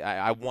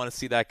 I want to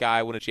see that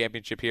guy win a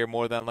championship here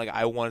more than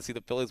I want to see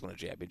the Phillies win a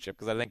championship,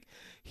 because I think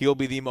he'll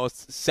be the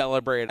most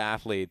celebrated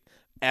athlete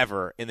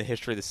ever in the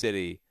history of the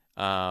city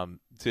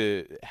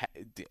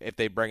if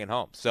they bring it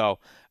home. So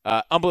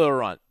unbelievable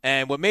run.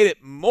 And what made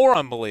it more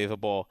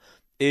unbelievable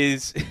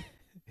is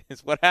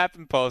what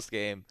happened post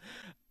game.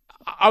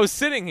 I was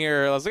sitting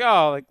here. I was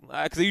like,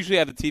 because I usually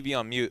have the TV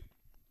on mute.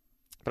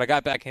 But I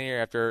got back in here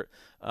after,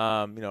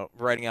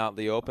 writing out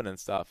the open and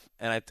stuff.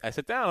 And I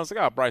sat down. I was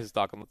like, Bryce is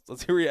talking.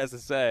 Let's hear what he has to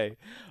say.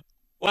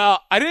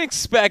 Well, I didn't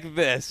expect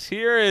this.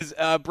 Here is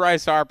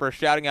Bryce Harper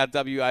shouting out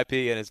WIP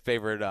and his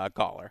favorite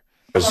caller.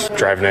 I was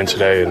driving in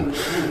today, and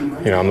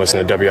I'm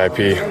listening to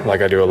WIP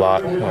like I do a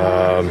lot,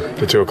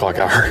 the 2 o'clock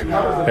hour.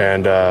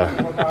 And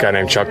a guy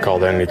named Chuck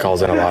called in, and he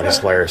calls in a lot. He's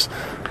hilarious.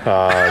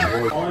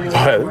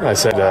 But I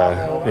said,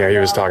 he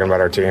was talking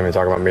about our team and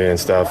talking about me and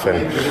stuff.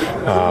 And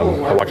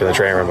I walked in the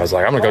training room. I was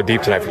like, I'm going to go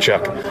deep tonight for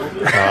Chuck.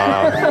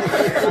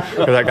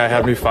 That guy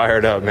had me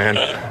fired up, man.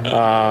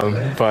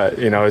 But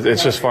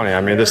it's just funny. I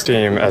mean, this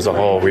team as a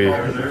whole, we,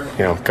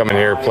 come in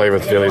here, play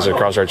with Phillies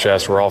across our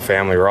chest. We're all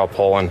family. We're all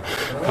pulling,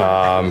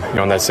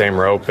 on that same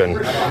rope. And,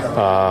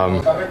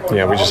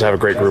 we just have a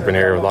great group in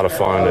here, a lot of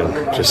fun, and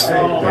just,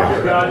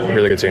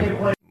 really good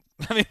team.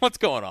 I mean, what's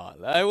going on?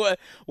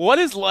 What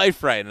is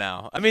life right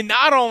now? I mean,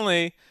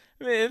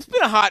 it's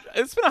been a hot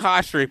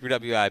streak for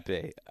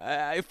WIP.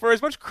 For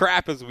as much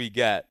crap as we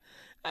get,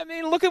 I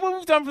mean, look at what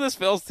we've done for this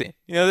Phils team.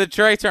 The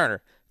Trey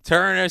Turner,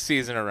 turning their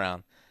season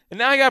around, and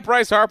now you got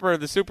Bryce Harper,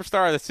 the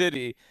superstar of the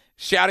city,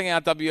 shouting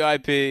out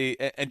WIP,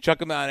 and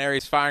Chuck Mount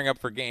Airy's firing up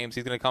for games.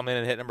 He's going to come in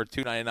and hit number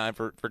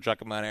 299 for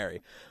Chuck Mount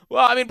Airy.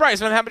 Well, I mean, Bryce,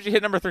 man, how about you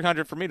hit number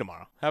 300 for me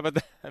tomorrow? How about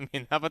that? I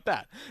mean, how about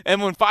that?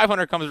 And when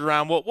 500 comes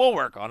around, we'll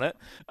work on it.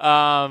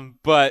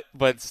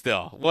 But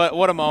still,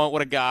 what a moment,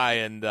 what a guy,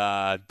 and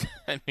I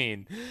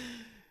mean,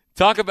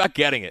 talk about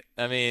getting it.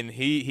 I mean,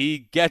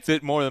 he gets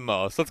it more than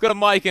most. Let's go to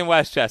Mike in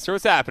Westchester.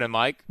 What's happening,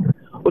 Mike?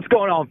 What's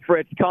going on,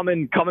 Fritz?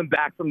 Coming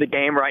back from the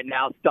game right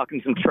now, stuck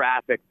in some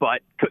traffic,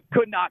 but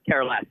could not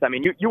care less. I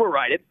mean, you were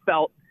right. It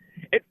felt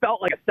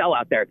like a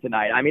sellout there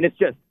tonight. I mean, it's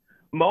just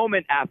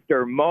moment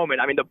after moment.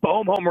 I mean, the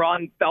Bohm home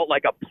run felt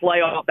like a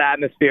playoff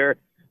atmosphere.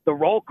 The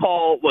roll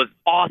call was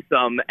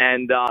awesome,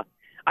 and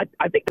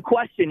I think the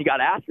question you got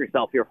to ask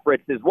yourself here,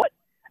 Fritz, is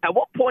at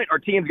what point are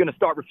teams going to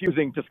start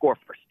refusing to score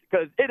first?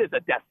 Because it is a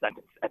death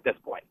sentence at this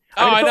point.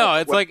 I know.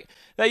 It's like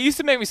that used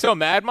to make me so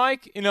mad,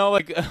 Mike. You know,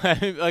 like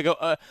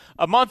a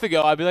month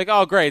ago, I'd be like,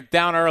 "Oh, great,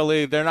 down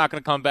early. They're not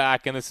going to come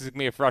back, and this is going to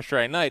be a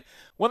frustrating night."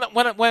 When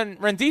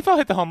Rendifo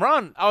hit the home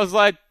run, I was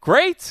like,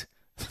 "Great,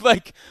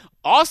 like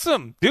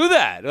awesome, do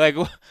that." Like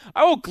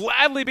I will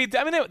gladly be.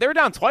 I mean, they were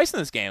down twice in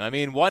this game. I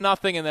mean,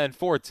 1-0 and then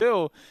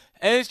 4-2,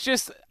 and it's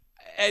just.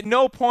 At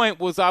no point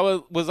was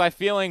I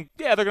feeling,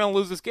 yeah, they're going to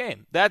lose this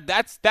game.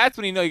 That's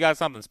when you know you got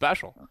something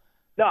special.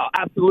 No,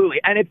 absolutely,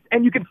 and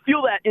you can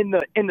feel that in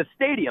the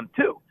stadium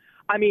too.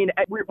 I mean,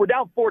 we're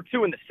down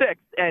 4-2 in the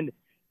sixth, and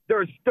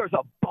there's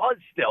a buzz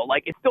still.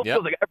 Like it still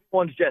feels like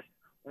everyone's just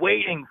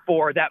waiting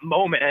for that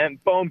moment,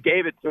 and Bohm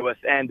gave it to us.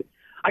 And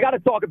I got to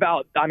talk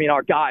about, I mean,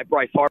 our guy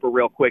Bryce Harper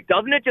real quick.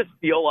 Doesn't it just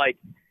feel like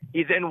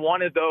he's in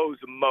one of those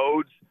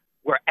modes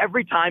where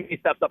every time he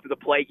steps up to the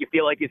plate, you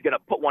feel like he's going to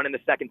put one in the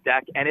second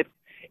deck, and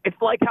it's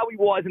like how he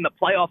was in the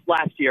playoffs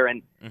last year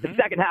and the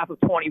second half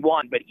of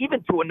 21, but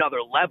even to another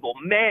level.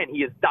 Man,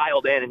 he is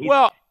dialed in, and he's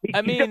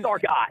just our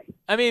guy.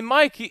 I mean,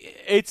 Mike,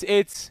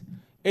 it's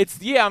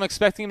I'm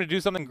expecting him to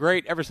do something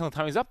great every single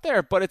time he's up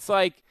there, but it's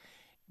like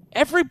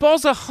every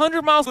ball's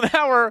 100 miles an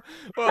hour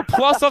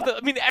plus off the.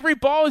 I mean, every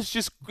ball is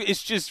just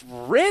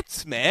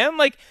ripped, man.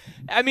 Like,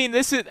 I mean,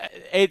 this is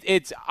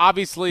it's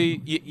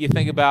obviously you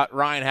think about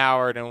Ryan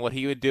Howard and what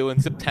he would do in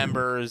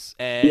September's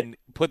and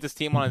put this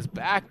team on his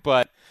back,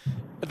 but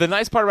the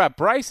nice part about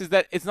Bryce is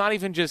that it's not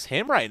even just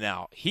him right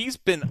now. He's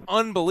been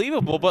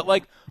unbelievable, but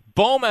like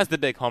Bohm has the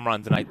big home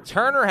run tonight.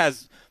 Turner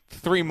has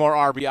 3 more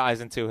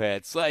RBIs and 2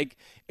 hits. Like,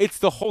 it's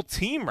the whole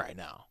team right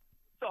now.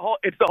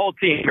 It's the whole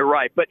team. You're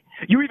right, but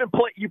you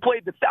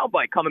played the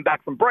soundbite coming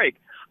back from break.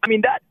 I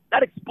mean, that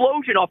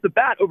explosion off the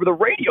bat over the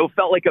radio it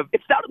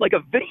sounded like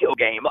a video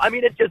game. I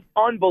mean, it's just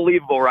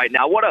unbelievable right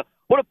now. What a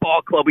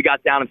ball club we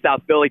got down in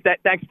South Philly.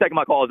 Thanks for taking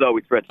my call as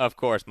always, Fritz. Of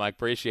course, Mike.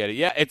 Appreciate it.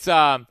 Yeah, it's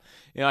I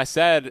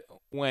said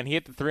when he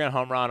hit the 3-run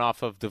home run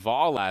off of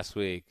Duvall last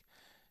week,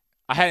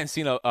 I hadn't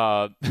seen a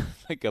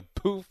like a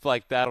poof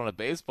like that on a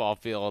baseball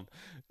field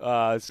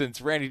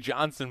since Randy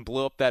Johnson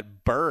blew up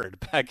that bird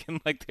back in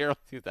like the early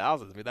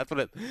 2000s. I mean,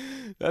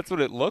 that's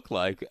what it looked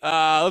like.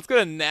 Let's go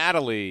to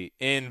Natalie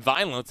in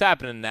Vineland. What's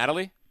happening,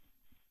 Natalie?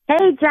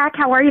 Hey, Jack.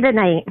 How are you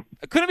tonight?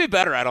 It couldn't be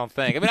better, I don't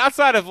think. I mean,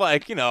 outside of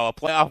like a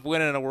playoff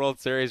win and a World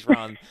Series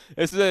run,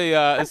 this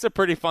is a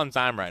pretty fun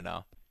time right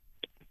now.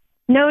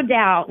 No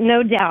doubt.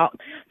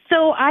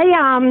 So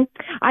I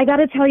got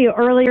to tell you,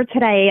 earlier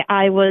today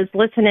I was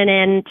listening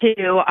in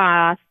to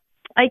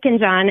Ike and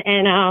John,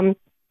 and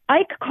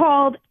Ike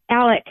called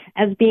Alec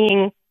as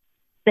being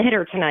the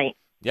hitter tonight.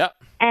 Yep.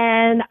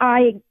 And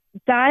I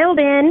dialed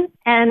in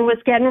and was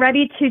getting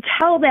ready to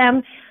tell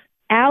them,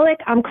 Alec,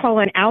 I'm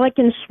calling Alec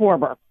and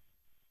Schwarber.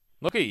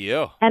 Look at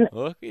you.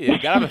 Look at you. You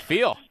got to have a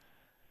feel.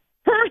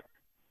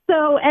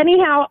 So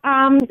anyhow,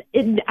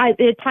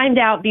 it timed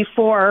out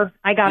before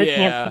I got a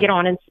chance to get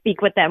on and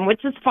speak with them,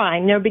 which is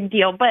fine, no big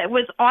deal. But it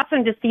was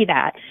awesome to see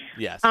that.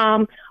 Yes.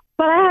 But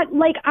I'm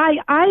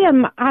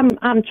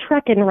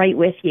trekking right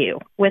with you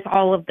with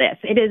all of this.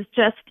 It is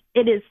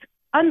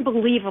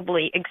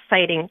unbelievably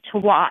exciting to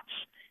watch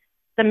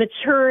the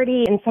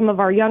maturity in some of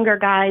our younger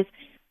guys.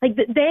 Like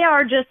they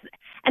are just,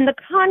 and the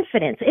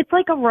confidence. It's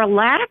like a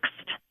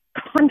relaxed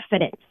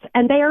confidence,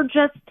 and they're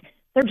just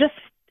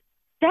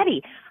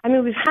steady. I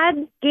mean, we've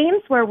had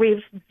games where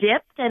we've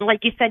dipped, and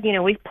like you said,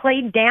 we've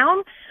played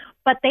down,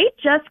 but they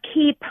just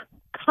keep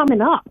coming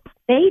up.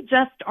 They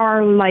just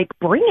are like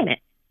bringing it.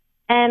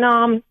 And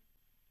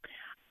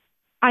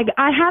I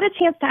had a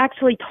chance to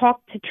actually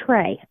talk to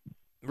Trey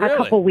a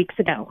couple weeks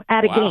ago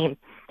at a game,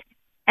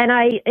 and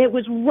it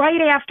was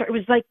right after. It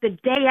was like the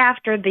day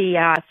after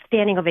the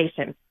standing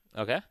ovation.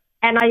 Okay.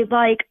 And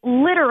I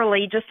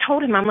literally just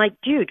told him, I'm like,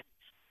 dude,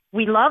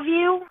 we love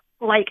you.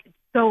 Like,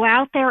 go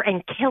out there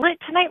and kill it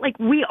tonight. Like,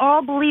 we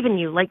all believe in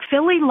you. Like,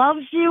 Philly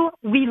loves you.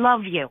 We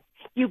love you.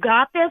 You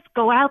got this.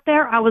 Go out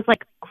there. I was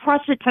like,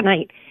 crush it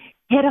tonight.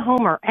 Hit a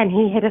homer. And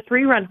he hit a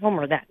 3-run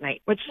homer that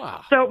night,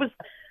 so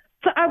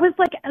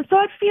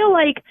I feel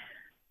like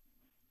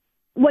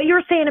what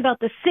you're saying about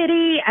the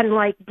city and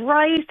like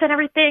Bryce and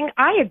everything,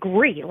 I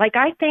agree. Like,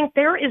 I think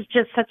there is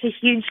just such a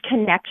huge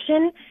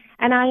connection,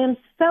 and I am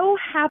so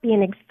happy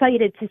and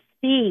excited to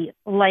see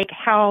like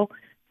how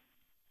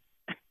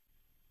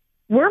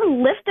we're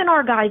lifting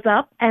our guys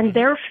up, and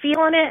they're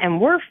feeling it, and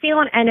we're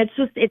feeling, and it's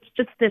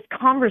just this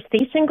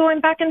conversation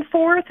going back and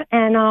forth.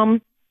 And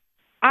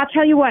I'll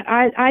tell you what,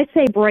 I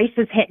say Bryce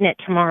is hitting it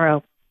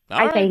tomorrow.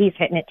 I say he's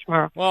hitting it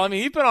tomorrow. Well, I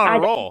mean, you've been on a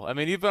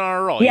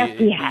roll. Yes,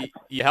 he has.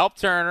 You helped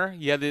Turner.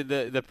 You had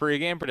the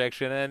pregame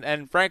prediction,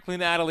 and frankly,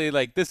 Natalie,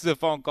 like, this is a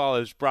phone call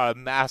that's brought a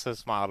massive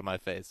smile to my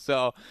face.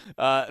 So,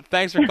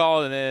 thanks for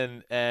calling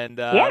in, and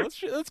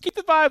let's keep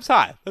the vibes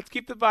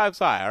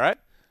high. All right.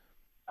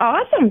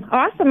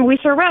 Awesome. We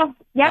sure will.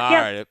 Yep. All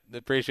right. I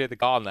appreciate the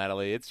call,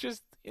 Natalie. It's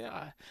just,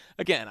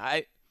 again,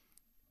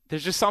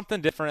 there's just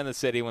something different in the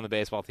city when the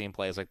baseball team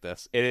plays like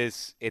this.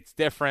 It's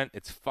different.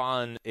 It's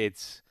fun. You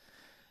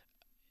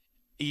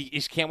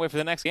just can't wait for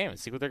the next game and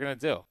see what they're going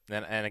to do.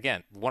 And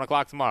again, 1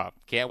 o'clock tomorrow.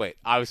 Can't wait.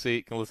 Obviously,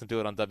 you can listen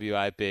to it on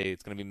WIP.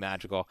 It's going to be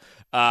magical.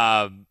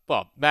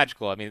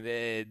 Magical. I mean,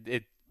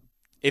 if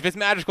it's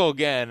magical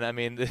again, I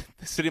mean, the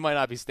city might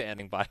not be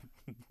standing by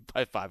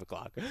 5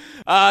 o'clock.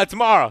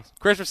 Tomorrow,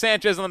 Christopher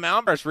Sanchez on the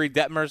mound versus Reed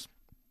Detmers.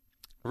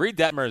 Reed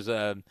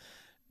Detmers,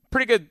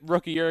 pretty good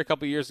rookie year a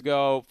couple years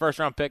ago.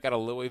 First-round pick out of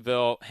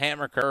Louisville.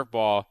 Hammer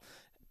curveball.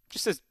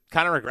 Just has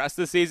kind of regressed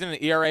this season. An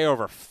ERA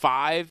over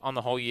 5 on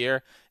the whole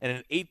year and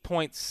an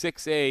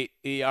 8.68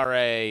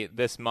 ERA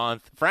this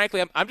month.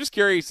 Frankly, I'm just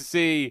curious to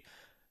see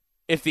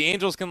if the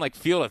Angels can, like,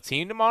 field a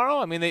team tomorrow.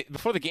 I mean,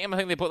 before the game, I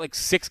think they put, like,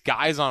 6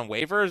 guys on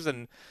waivers,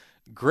 and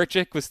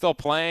Grichuk was still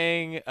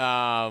playing,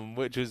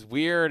 which was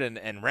weird, and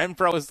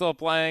Renfroe was still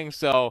playing.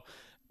 So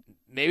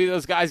maybe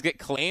those guys get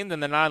claimed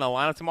and they're not in the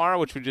lineup tomorrow,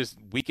 which would just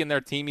weaken their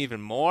team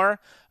even more.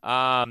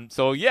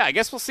 I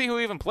guess we'll see who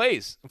even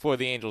plays for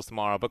the Angels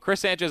tomorrow. But Chris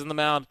Sanchez on the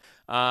mound,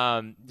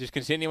 just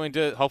continuing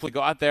to hopefully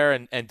go out there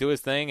and do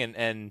his thing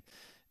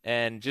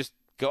and just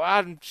go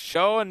out and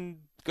show and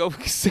go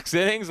 6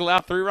 innings, allow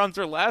 3 runs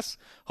or less.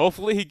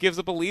 Hopefully he gives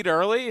up a lead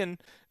early, and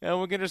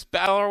we can just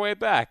battle our way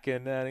back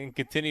and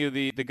continue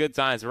the good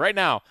times. But right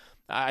now,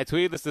 I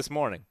tweeted this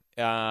morning.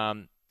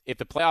 If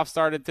the playoffs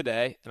started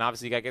today, and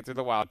obviously you got to get through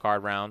the wild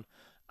card round,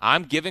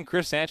 I'm giving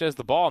Chris Sanchez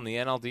the ball in the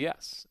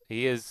NLDS.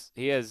 He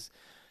has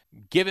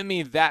given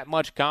me that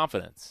much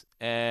confidence,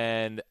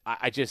 and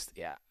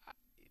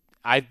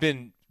I've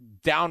been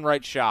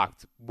downright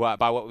shocked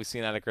by what we've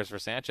seen out of Christopher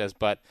Sanchez,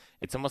 but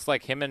it's almost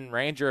like him and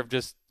Ranger have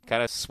just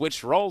kind of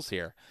switched roles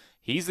here.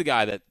 He's the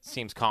guy that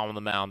seems calm on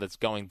the mound, that's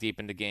going deep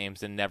into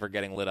games and never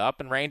getting lit up.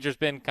 And Ranger's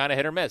been kind of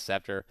hit or miss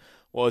after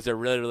what was a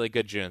really, really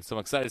good June. So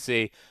I'm excited to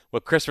see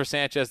what Christopher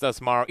Sanchez does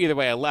tomorrow. Either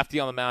way, a lefty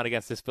on the mound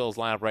against this Phil's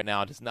lineup right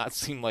now does not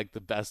seem like the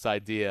best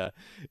idea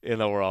in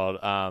the world.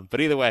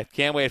 But either way,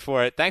 can't wait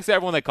for it. Thanks to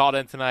everyone that called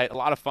in tonight. A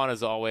lot of fun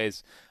as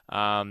always.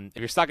 If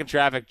you're stuck in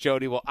traffic,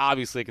 Jody will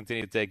obviously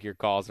continue to take your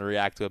calls and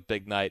react to a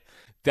big night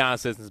down at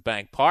Citizens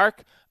Bank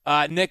Park.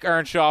 Nick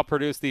Earnshaw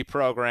produced the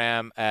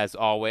program as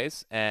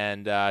always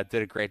and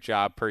did a great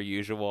job per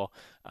usual.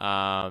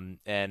 Marks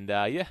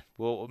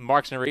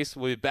and Reese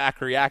will be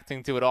back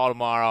reacting to it all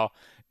tomorrow.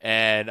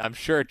 And I'm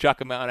sure Chuck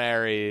and Mount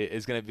Airy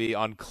is going to be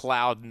on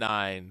cloud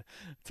 9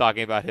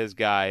 talking about his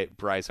guy,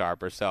 Bryce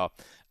Harper. So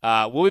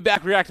we'll be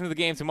back reacting to the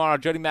game tomorrow.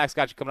 Jody Max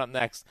got you coming up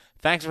next.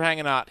 Thanks for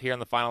hanging out here on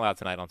the Final Out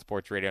tonight on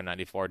Sports Radio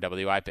 94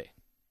 WIP.